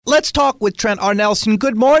Let's talk with Trent R. Nelson.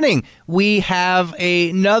 Good morning. We have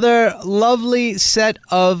another lovely set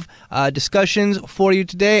of discussions for you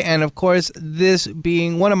today. And of course, this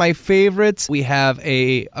being one of my favorites, we have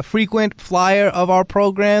a frequent flyer of our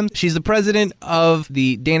program. She's the president of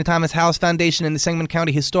the Dana Thomas House Foundation and the Sangamon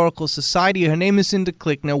County Historical Society. Her name is Cinda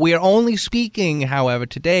Klickna. We are only speaking, however,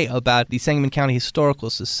 today about the Sangamon County Historical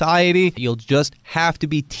Society. You'll just have to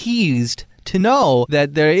be teased to know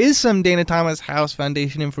that there is some Dana Thomas House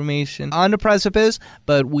Foundation information on the precipice,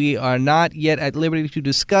 but we are not yet at liberty to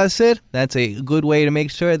discuss it. That's a good way to make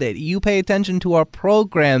sure that you pay attention to our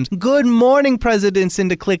programs. Good morning, President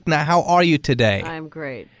Cinda Klickna. How are you today? I'm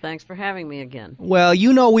great. Thanks for having me again. Well,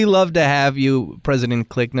 you know we love to have you, President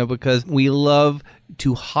Klickna, because we love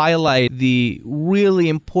to highlight the really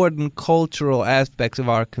important cultural aspects of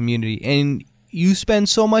our community. And you spend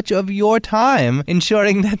so much of your time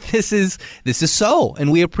ensuring that this is so, and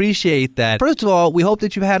we appreciate that. First of all, we hope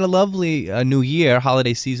that you've had a lovely new year,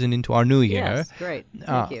 holiday season into our new year. Yes, great.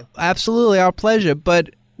 Thank you. Absolutely, our pleasure.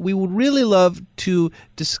 But we would really love to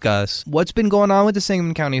discuss what's been going on with the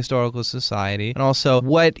Sangamon County Historical Society, and also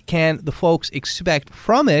what can the folks expect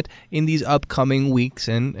from it in these upcoming weeks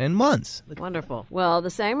and months. Wonderful. Well, the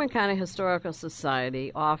Sangamon County Historical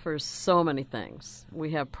Society offers so many things.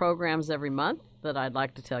 We have programs every month that I'd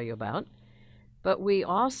like to tell you about, but we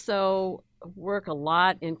also work a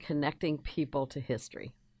lot in connecting people to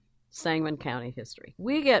history. Sangamon County history.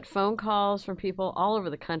 We get phone calls from people all over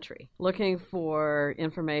the country looking for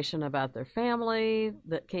information about their family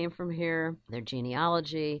that came from here, their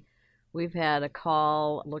genealogy. We've had a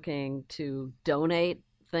call looking to donate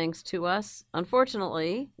things to us.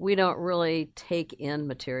 Unfortunately, we don't really take in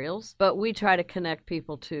materials, but we try to connect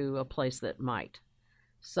people to a place that might.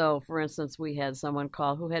 So, for instance, we had someone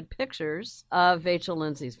call who had pictures of Vachel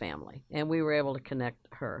Lindsay's family, and we were able to connect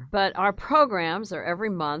her. But our programs are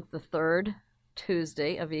every month, the third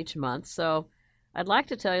Tuesday of each month. So I'd like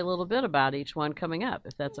to tell you a little bit about each one coming up,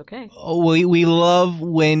 if that's okay. Oh, we love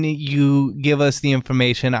when you give us the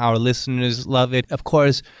information. Our listeners love it. Of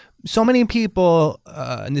course, so many people,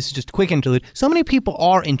 and this is just a quick interlude, so many people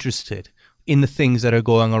are interested in the things that are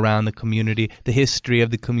going around the community, the history of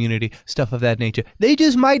the community, stuff of that nature. They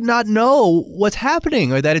just might not know what's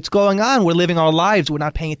happening or that it's going on. We're living our lives. We're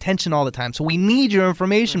not paying attention all the time. So we need your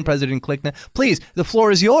information, President Klickna. Please, the floor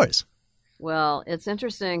is yours. Well, it's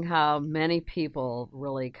interesting how many people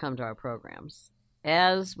really come to our programs.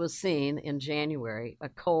 As was seen in January, a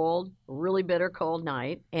cold, really bitter cold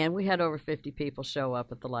night, and we had over 50 people show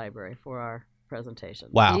up at the library for our presentation.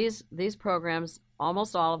 Wow. These programs,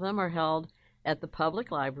 almost all of them, are held at the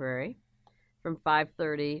public library from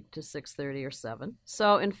 5:30 to 6:30 or 7.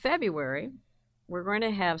 So in February, we're going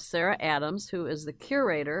to have Sarah Adams, who is the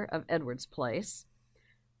curator of Edwards Place,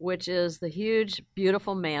 which is the huge,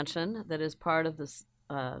 beautiful mansion that is part of the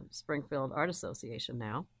Springfield Art Association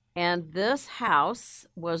now. And this house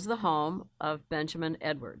was the home of Benjamin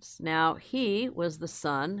Edwards. Now, he was the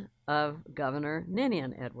son of Governor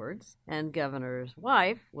Ninian Edwards, and Governor's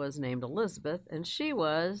wife was named Elizabeth, and she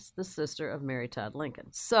was the sister of Mary Todd Lincoln.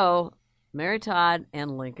 So Mary Todd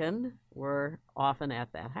and Lincoln were often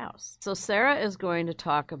at that house. So Sarah is going to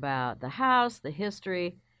talk about the house, the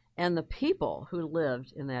history, and the people who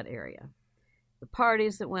lived in that area. The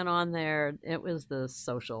parties that went on there, it was the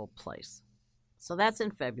social place. So that's in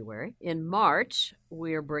February. In March,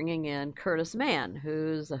 we are bringing in Curtis Mann,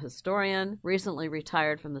 who's a historian, recently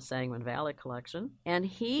retired from the Sangamon Valley Collection. And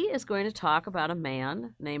he is going to talk about a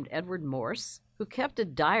man named Edward Morse, who kept a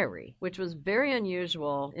diary, which was very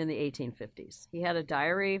unusual in the 1850s. He had a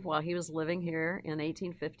diary while he was living here in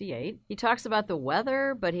 1858. He talks about the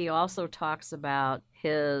weather, but he also talks about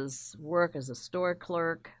his work as a store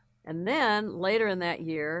clerk. And then later in that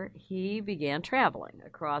year, he began traveling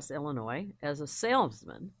across Illinois as a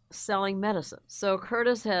salesman selling medicine. So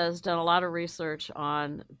Curtis has done a lot of research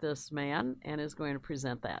on this man and is going to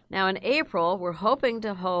present that. Now in April, we're hoping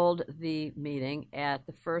to hold the meeting at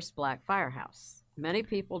the First Black Firehouse. Many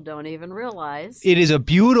people don't even realize. It is a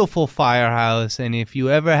beautiful firehouse, and if you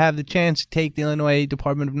ever have the chance to take the Illinois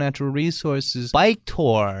Department of Natural Resources bike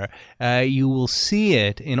tour, you will see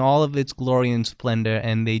it in all of its glory and splendor,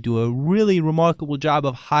 and they do a really remarkable job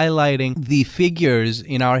of highlighting the figures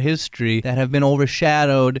in our history that have been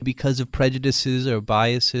overshadowed because of prejudices or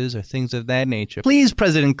biases or things of that nature. Please,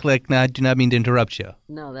 President Klickna, I do not mean to interrupt you.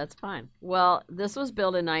 No, that's fine. Well, this was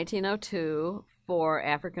built in 1902 for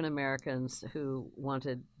African Americans who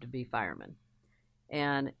wanted to be firemen.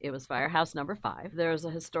 And it was Firehouse number 5. There's a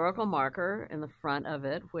historical marker in the front of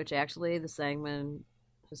it, which actually the Sangamon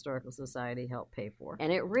Historical Society helped pay for.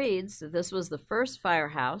 And it reads that this was the first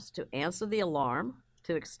firehouse to answer the alarm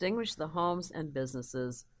to extinguish the homes and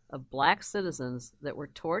businesses of black citizens that were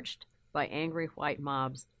torched by angry white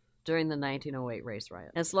mobs during the 1908 race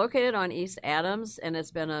riot. It's located on East Adams, and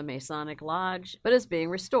it's been a Masonic lodge, but it's being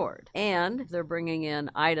restored. And they're bringing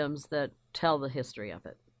in items that tell the history of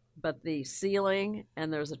it. But the ceiling,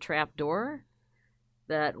 and there's a trap door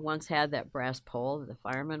that once had that brass pole that the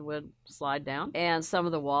firemen would slide down. And some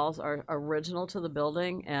of the walls are original to the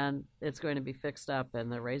building, and it's going to be fixed up,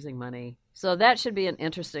 and they're raising money. So that should be an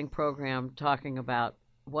interesting program talking about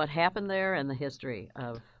what happened there and the history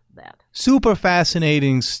of that. Super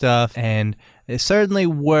fascinating stuff, and it's certainly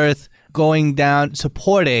worth going down,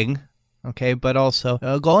 supporting, okay, but also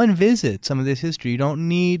go and visit some of this history. You don't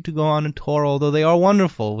need to go on a tour, although they are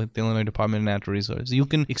wonderful with the Illinois Department of Natural Resources. You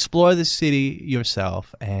can explore the city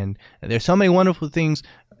yourself, and there's so many wonderful things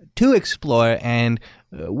to explore, and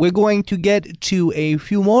we're going to get to a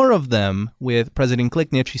few more of them with President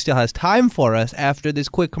Klickna if she still has time for us after this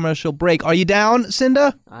quick commercial break. Are you down,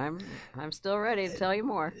 Cinda? I'm still ready to tell you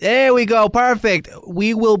more. There we go. Perfect.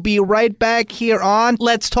 We will be right back here on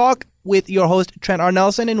Let's Talk with your host, Trent R.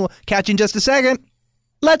 Nelson, and we'll catch you in just a second.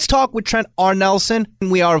 Let's Talk with Trent R. Nelson.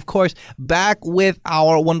 We are, of course, back with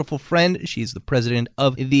our wonderful friend. She's the president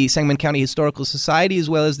of the Sangamon County Historical Society, as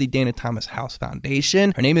well as the Dana Thomas House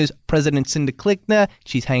Foundation. Her name is President Cinda Klickna.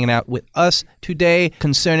 She's hanging out with us today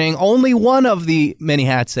concerning only one of the many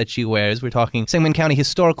hats that she wears. We're talking Sangamon County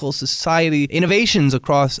Historical Society innovations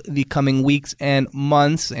across the coming weeks and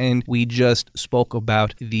months. And we just spoke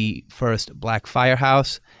about the first Black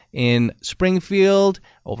Firehouse in Springfield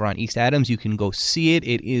over on East Adams. You can go see it.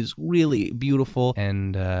 It is really beautiful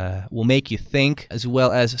and will make you think, as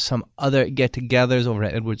well as some other get-togethers over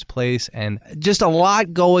at Edwards Place, and just a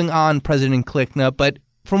lot going on, President Klickna. But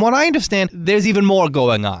from what I understand, there's even more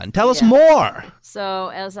going on. Tell us more. So,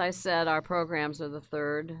 as I said, our programs are the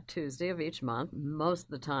third Tuesday of each month, most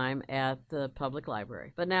of the time at the public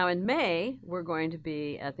library. But now in May, we're going to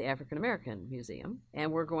be at the African American Museum,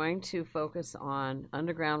 and we're going to focus on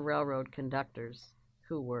Underground Railroad conductors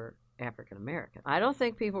who were African American. I don't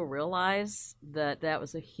think people realize that that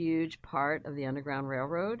was a huge part of the Underground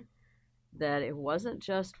Railroad, that it wasn't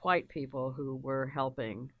just white people who were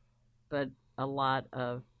helping, but a lot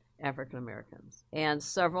of African Americans. And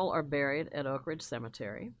several are buried at Oak Ridge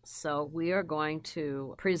Cemetery. So we are going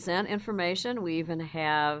to present information. We even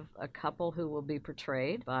have a couple who will be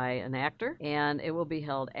portrayed by an actor, and it will be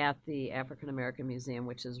held at the African American Museum,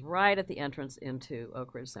 which is right at the entrance into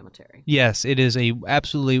Oak Ridge Cemetery. Yes, it is a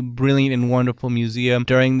absolutely brilliant and wonderful museum.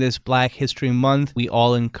 During this Black History Month, we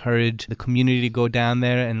all encourage the community to go down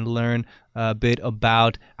there and learn a bit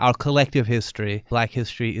about our collective history. Black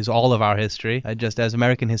history is all of our history, just as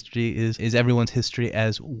American history is everyone's history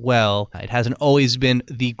as well. It hasn't always been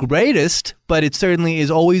the greatest, but it certainly is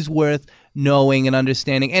always worth knowing and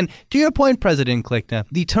understanding. And to your point, President Klickna,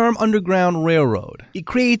 the term Underground Railroad, it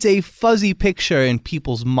creates a fuzzy picture in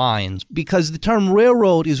people's minds because the term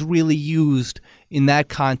railroad is really used in that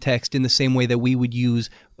context in the same way that we would use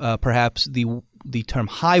perhaps the term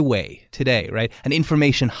highway today, right? An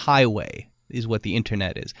information highway is what the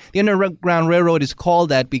internet is. The Underground Railroad is called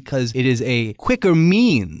that because it is a quicker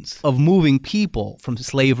means of moving people from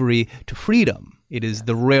slavery to freedom. It is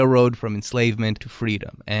the railroad from enslavement to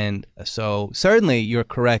freedom. And so certainly you're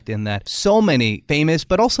correct in that so many famous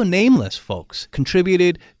but also nameless folks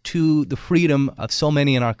contributed to the freedom of so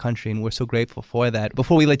many in our country, and we're so grateful for that.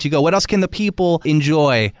 Before we let you go, what else can the people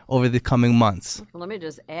enjoy over the coming months? Well, let me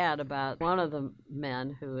just add about one of the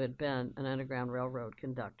men who had been an Underground Railroad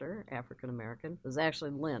conductor, African American, was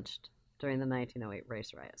actually lynched during the 1908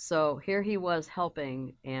 race riot. So here he was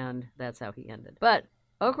helping, and that's how he ended. But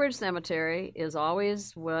Oak Ridge Cemetery is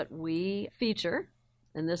always what we feature,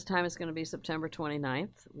 and this time it's going to be September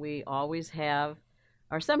 29th. We always have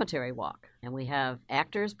our cemetery walk, and we have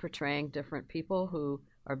actors portraying different people who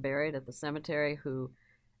are buried at the cemetery who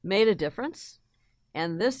made a difference.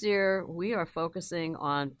 And this year we are focusing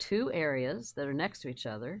on two areas that are next to each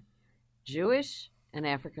other, Jewish and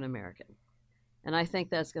African American. And I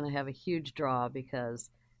think that's going to have a huge draw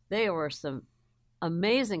because they were some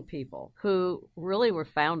amazing people who really were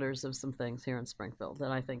founders of some things here in Springfield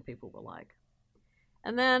that I think people will like.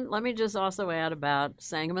 And then let me just also add about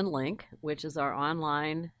Sangamon Link, which is our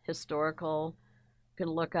online historical, you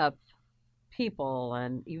can look up people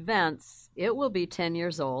and events. It will be 10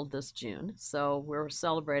 years old this June, so we're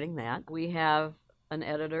celebrating that. We have an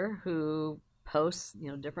editor who posts,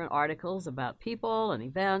 different articles about people and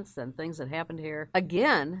events and things that happened here.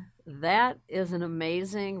 Again, that is an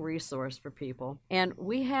amazing resource for people. And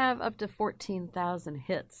we have up to 14,000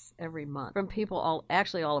 hits every month from people all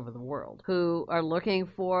over the world who are looking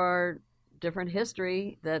for different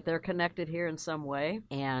history, that they're connected here in some way.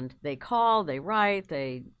 And they call, they write,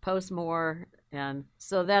 they post more. And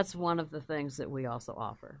so that's one of the things that we also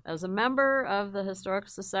offer. As a member of the Historical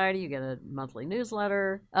Society, you get a monthly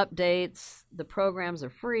newsletter, updates, the programs are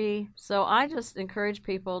free. So I just encourage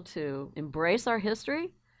people to embrace our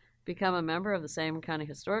history, become a member of the Sangamon County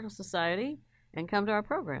Historical Society, and come to our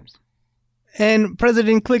programs. And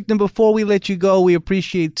President Klickna, before we let you go, we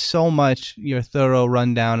appreciate so much your thorough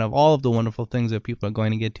rundown of all of the wonderful things that people are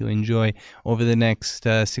going to get to enjoy over the next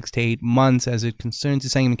 6 to 8 months as it concerns the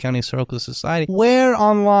Sangamon County Historical Society. Where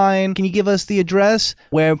online, can you give us the address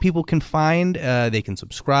where people can find, they can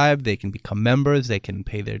subscribe, they can become members, they can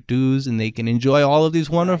pay their dues, and they can enjoy all of these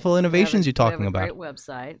wonderful innovations you're talking about? We have a great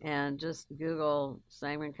website, and just Google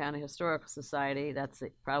Sangamon County Historical Society. That's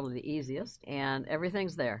probably the easiest, and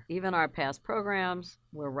everything's there, even our past programs.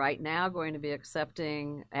 We're right now going to be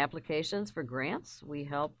accepting applications for grants. We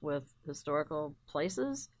help with historical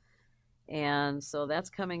places, and so that's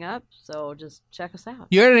coming up. So just check us out.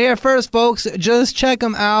 You heard it here first, folks. Just check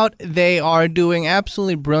them out. They are doing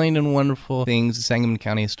absolutely brilliant and wonderful things at Sangamon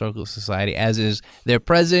County Historical Society, as is their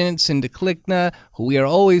president, Cinda Klickna, who we are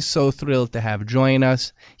always so thrilled to have join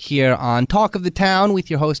us here on Talk of the Town with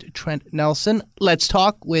your host, Trent Nelson. Let's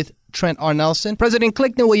talk with Trent R. Nelson. President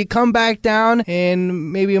Klickna, will you come back down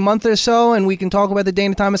in maybe a month or so and we can talk about the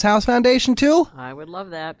Dana Thomas House Foundation too? I would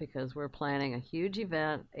love that, because we're planning a huge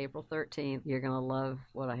event April 13th. You're going to love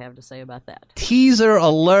what I have to say about that. Teaser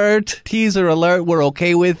alert. Teaser alert. We're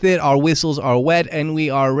okay with it. Our whistles are wet and we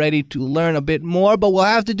are ready to learn a bit more, but we'll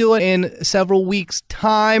have to do it in several weeks'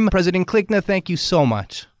 time. President Klickna, thank you so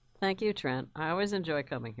much. Thank you, Trent. I always enjoy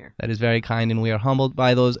coming here. That is very kind, and we are humbled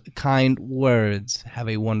by those kind words. Have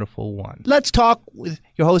a wonderful one. Let's talk with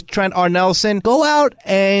your host, Trent R. Nelson. Go out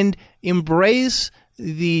and embrace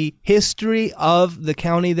the history of the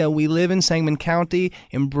county that we live in, Sangamon County.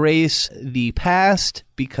 Embrace the past,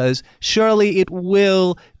 because surely it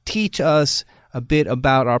will teach us a bit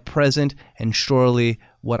about our present and surely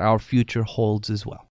what our future holds as well.